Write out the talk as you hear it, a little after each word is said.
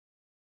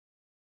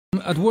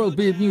Riddim, het World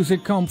Beat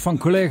Music Camp van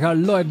collega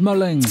Lloyd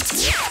Mulling.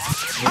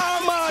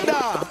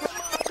 Armada,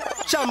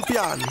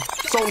 champion,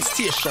 sound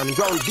station,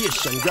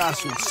 groundation,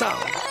 grassroots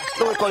sound.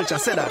 No culture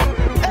said that.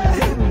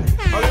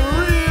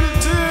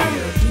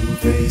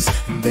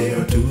 They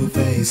are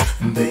two-faced,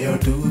 they are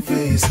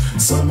two-faced,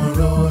 some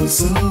are all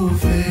so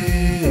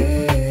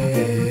fake.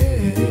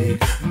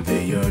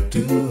 They are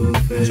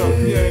two-faced.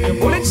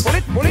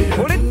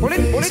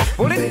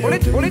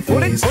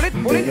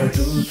 They are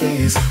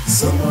two-faced,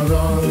 some are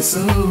all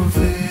so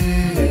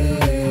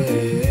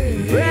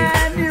fake.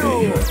 Brand new.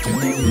 They are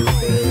two-faced.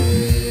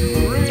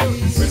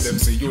 When them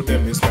see you,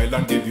 them smile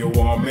and give you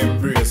warm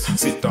embrace.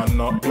 Sit and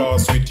knock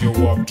glass with you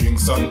up,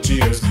 drinks and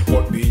cheers.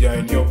 But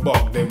behind your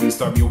back, they will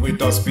stab you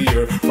with a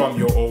spear. From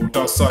your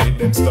outer side,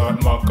 them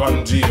start mock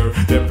and jeer.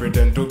 Them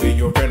pretend to be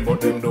your friend,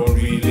 but them don't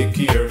really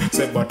care.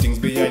 Say bad things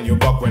behind your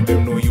back when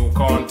them know you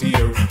can't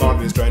hear.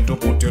 Always trying to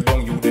put you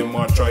down, you them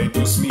are try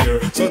to smear.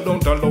 So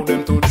don't allow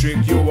them to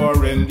trick you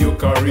or end your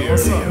career.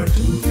 They are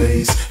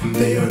two-faced,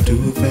 they are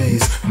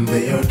two-faced,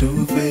 they are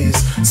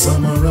two-faced,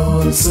 some are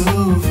all so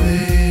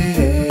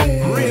fake.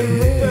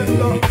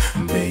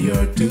 They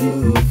are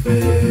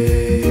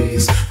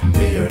two-faced,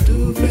 they are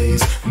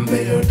two-faced,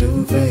 they are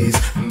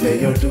two-faced,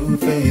 they are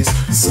two-faced,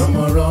 some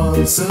are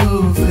all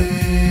so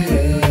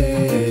fake.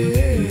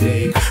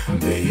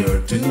 They are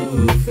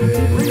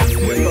two-faced.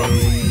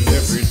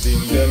 Everything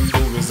them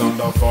do is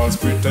under false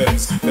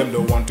pretense. Them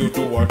don't want you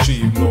to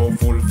achieve no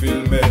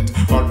fulfillment.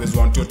 Always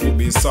want you to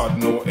be sad,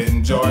 no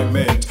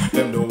enjoyment.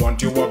 Them don't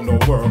want you have no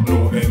work,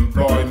 no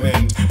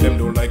employment. Them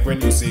don't like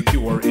when you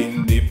secure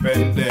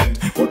independent.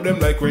 But them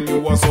like when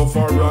you are so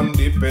far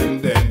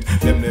undependent.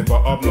 Them never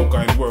have no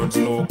kind words,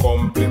 no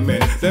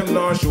compliment. Them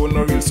not show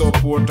no real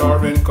support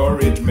or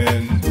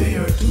encouragement. They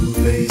are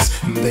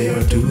two-faced, they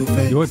are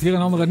two-faced. Je hoort hier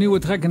een andere nieuwe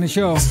track in de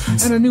show.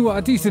 En een nieuwe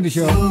artiest in de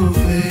show.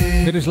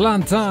 Dit is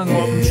Lantan.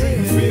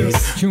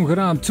 Tune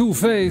gedaan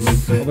Two-Face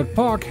op het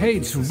Park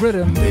Hates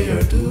Riddim.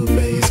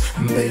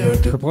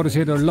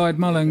 Geproduceerd door Lloyd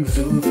Mullings.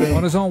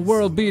 Van zijn own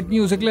World Beat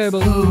Music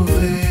label.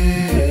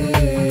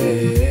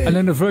 En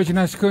in de Virgin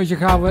Excursion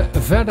gaan we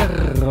verder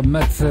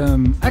met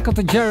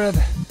Eccleton Jarrett.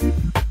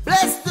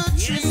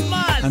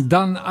 En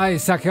dan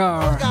Isaac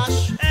Yar.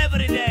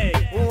 Every day.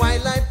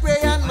 While I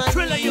pray on my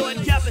Thriller you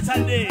in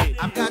capital day.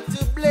 I've got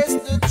to bless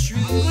the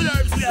tree. Good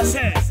herbs we are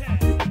saying.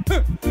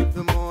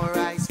 The more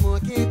I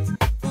smoke it,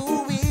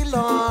 ooh wee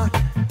Lord,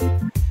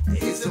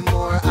 is the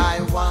more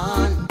I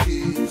want to.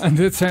 En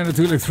dit zijn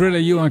natuurlijk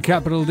Thriller You en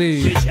Capital D.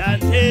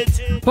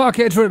 Park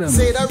Hates Riddim.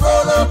 Say I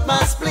roll up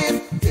my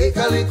split, take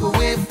a little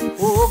whiff.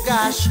 Oh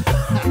gosh,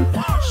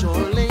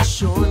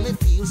 surely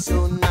feels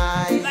so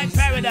nice. Like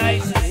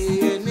paradise.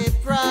 Paying me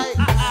price.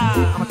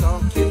 I'm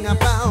talking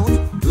about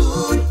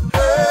good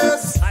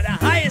herbs. Are the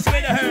highest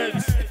grade of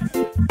herbs.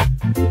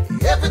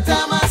 Every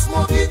time I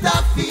smoke it,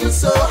 I feel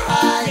so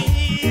high.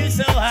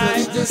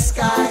 Touch the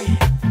sky.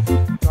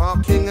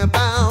 Talking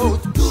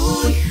about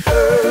good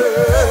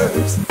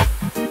herbs.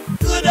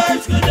 Good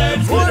herbs, good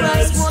herbs, good When I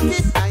herbs. smoke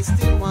it, I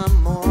still want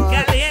more.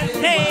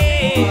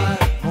 Caliente.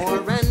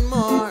 More and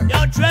more.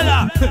 Yo,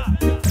 Triller.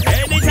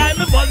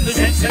 Anytime I bun the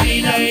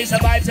Sensorina, it's a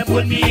vibe to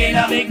put me in.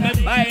 I make my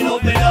mind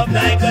open up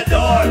like a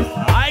door.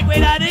 I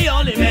grade are the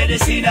only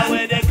medicine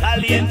where they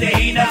caliente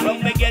hina.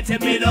 From me getting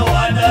me no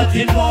want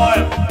nothing more.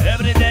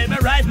 Every day me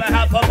rise, my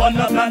half up on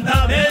the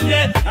panta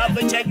building. Have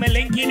to check my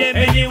linky them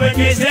anywhere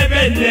me step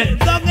in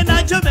it. Long in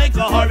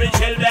Jamaica, hurry,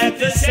 chill back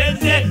to send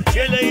it.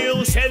 Chill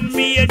you send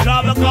me a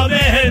job, come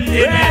and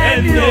me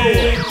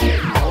handy.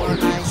 More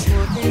I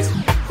smoke it,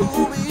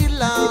 ooh wee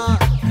Lord,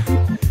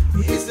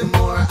 is the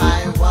more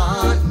I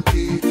want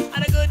it.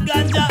 And a good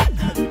ganja,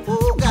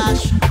 Oh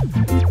gosh,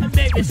 and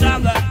make me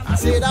stronger. I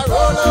said I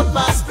roll up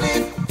my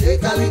split,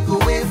 take a little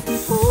whiff.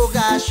 Oh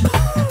gosh,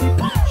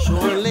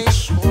 surely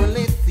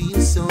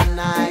feels so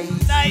nice.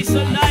 Nice,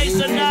 so nice,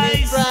 so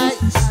nice.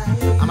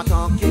 I'm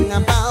talking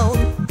about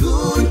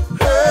good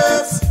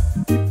herbs.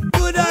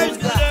 Good herbs,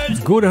 good herbs.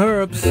 Good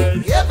Herbs.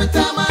 Every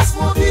time I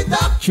smoke it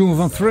up, Tune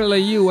van Thriller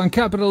You en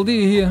Capital D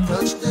hier.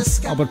 touch the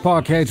sky. Op het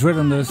Park Hates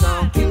Riddim dus.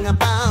 Talking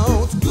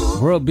about good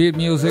World Beat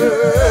Music.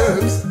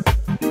 herbs.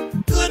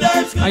 Good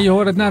herbs, good En je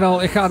hoort het net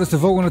al, ik ga dus de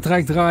volgende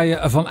track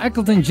draaien van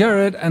Eccleton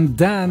Jarrett en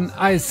Dan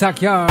Isaac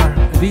Yar.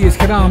 Die is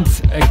genaamd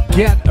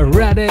Get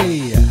Ready.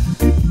 Yeah.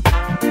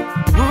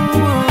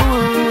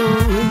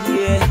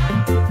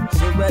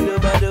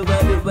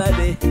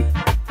 Body.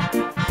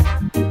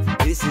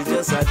 This is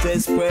just a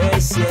test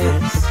press,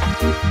 yes.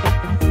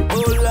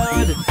 Oh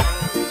Lord,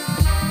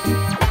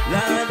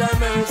 Lord have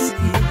mercy.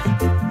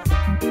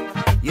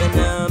 You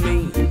know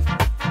me.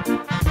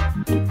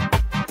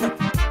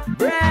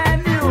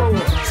 Brand new.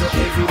 So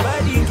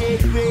everybody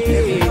get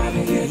ready.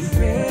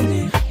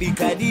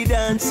 Because the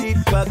dance it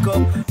back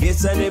up.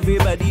 Yes, and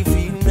everybody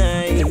feel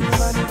nice.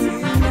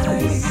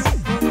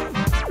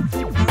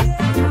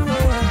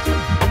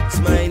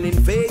 Smiling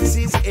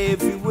faces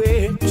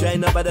everywhere. Try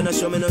not bad and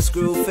show me no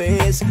screw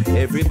face.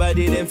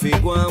 Everybody them feel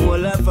go and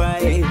all a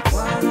vibes.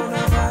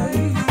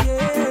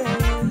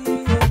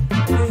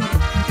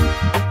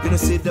 You know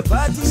see the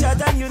party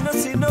shot and you no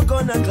see no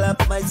gonna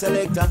clap. My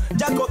selector,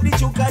 jack up the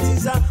chukas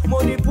is a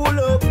money pull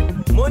up.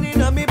 Money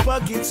in me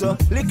pocket so,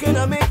 licking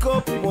a make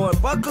up. More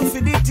buckle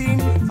for the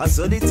team, I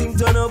saw the thing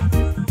turn up.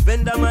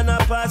 Vendor man a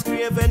pass,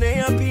 crave and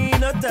a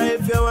peanut.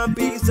 If you want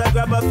pizza,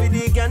 grab a for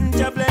the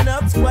ganja blend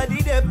up.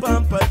 Squaddy they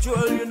on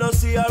patrol, you know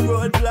see a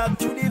roadblock.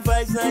 To the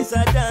vibes nice,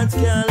 a dance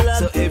can lock.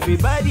 So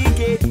everybody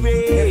get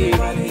ready.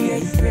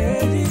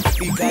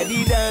 Because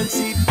the dance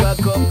it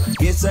back up.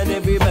 Yes, and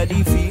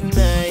everybody feel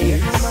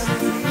nice.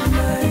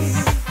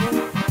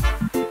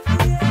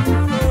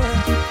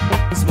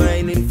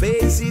 Smiling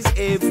faces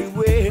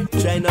everywhere.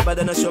 Try no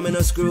bother no show me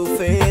no screw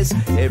face.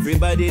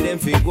 Everybody them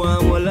feel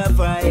one wall of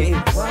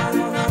vibes.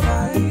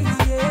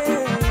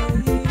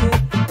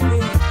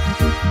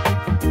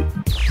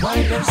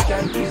 Why them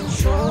standing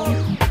show?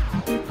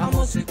 I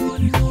must say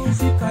good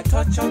music, I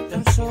touch up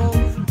them soul.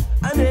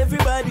 And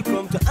everybody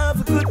come to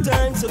have a good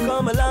time, so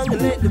come along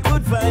and let the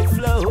good vibe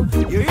flow.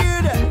 You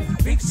hear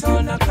that? Big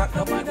sound a crack,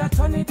 nobody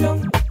turn it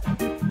down.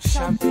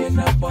 Champagne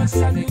a bust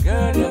and the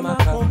girl them a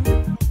come.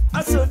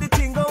 I saw the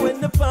thing go when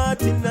the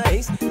party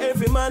nice.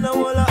 Every man a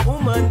want a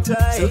woman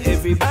tie. So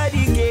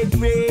everybody get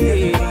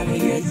ready. Everybody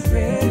get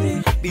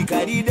ready.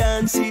 Because the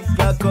dance it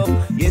back up.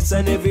 Yes,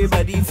 and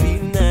everybody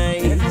feel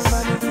nice.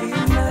 Everybody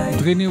feel nice.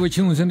 3 nieuwe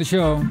tunes in de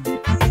show.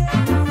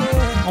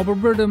 Op een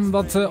Riddim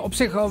wat op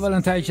zich al wel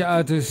een tijdje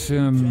uit is,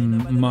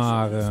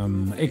 maar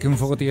ik hem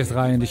voor het eerst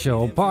draai in de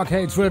show. Park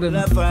Hates Riddim,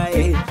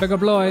 Big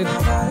Up Lloyd,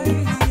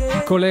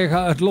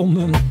 collega uit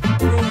Londen,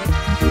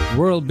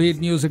 World Beat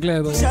Music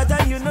Label.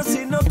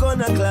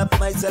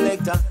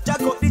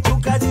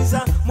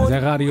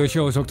 Zijn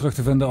radioshow is ook terug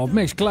te vinden op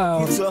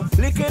Mixcloud,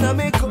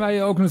 waar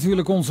je ook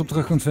natuurlijk ons op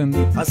terug kunt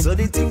vinden.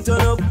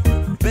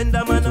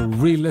 To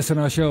re-listen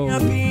our show.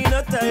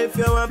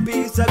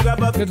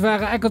 Dit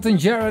waren Eckleton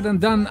Jared en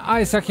Dan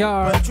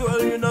Isaacjar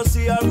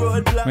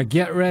met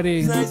Get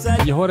Ready.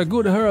 Je hoorde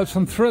Good Herbs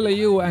van Thriller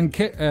U en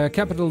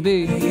Capital D.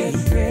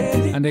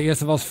 En de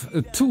eerste was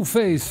Two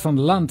Face van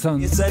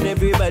Lantern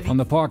van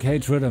de Park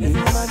Hates Riddim.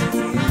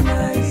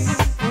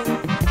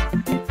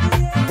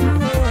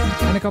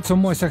 En ik had zo'n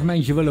mooi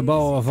segmentje willen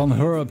bouwen van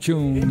Herb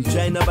Tunes.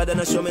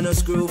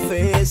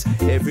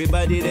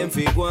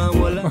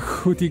 Maar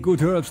goed, die Good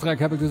Herbs track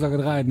heb ik dus al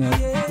gedraaid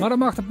net. Maar dan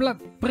mag de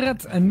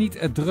pret en niet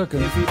het drukken.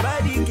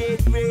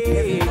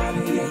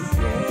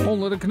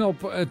 Onder de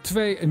knop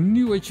 2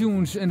 nieuwe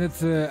tunes in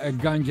het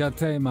ganja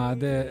thema.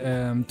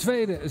 De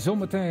tweede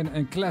zometeen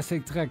een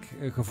classic track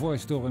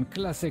gevoiced door een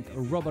classic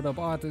rubber-dub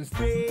artist.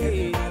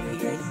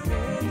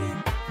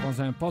 Van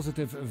zijn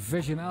Positive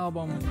Vision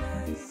album.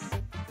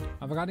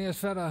 En we gaan eerst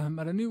verder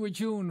met een nieuwe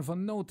tune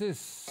van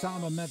Notice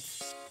samen met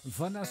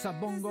Vanessa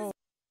Bongo.